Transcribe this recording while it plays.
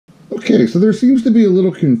Okay, so there seems to be a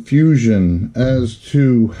little confusion as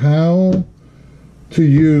to how to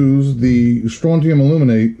use the Strontium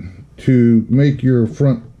Aluminate to make your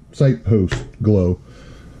front sight post glow.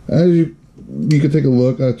 As you can take a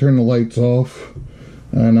look, I turn the lights off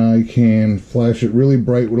and I can flash it really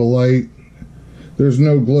bright with a light. There's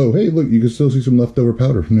no glow. Hey, look, you can still see some leftover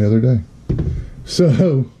powder from the other day.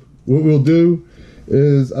 So what we'll do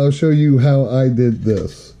is I'll show you how I did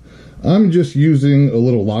this. I'm just using a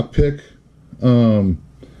little lockpick,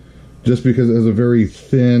 just because it has a very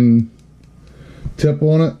thin tip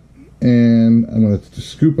on it, and I'm going to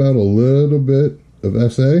scoop out a little bit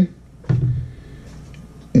of SA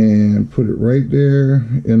and put it right there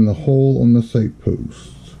in the hole on the sight post.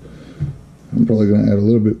 I'm probably going to add a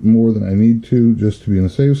little bit more than I need to, just to be on the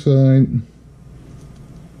safe side.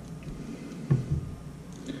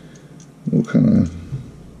 We'll kind of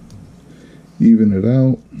even it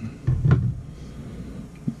out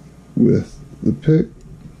with the pick.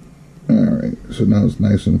 Alright, so now it's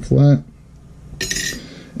nice and flat.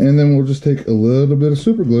 And then we'll just take a little bit of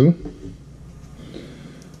super glue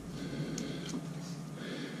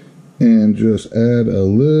and just add a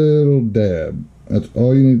little dab. That's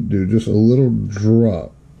all you need to do, just a little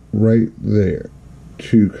drop right there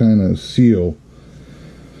to kind of seal.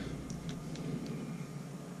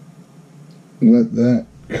 Let that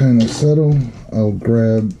kind of settle. I'll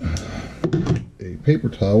grab a paper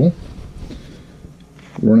towel,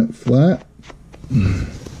 run it flat,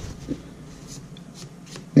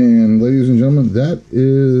 and ladies and gentlemen, that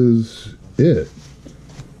is it.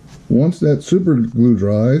 Once that super glue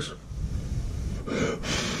dries,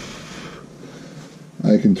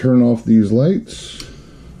 I can turn off these lights.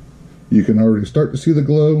 You can already start to see the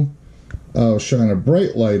glow. I'll shine a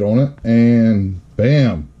bright light on it, and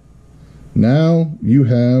bam! Now you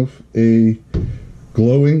have a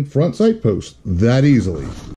glowing front sight post that easily.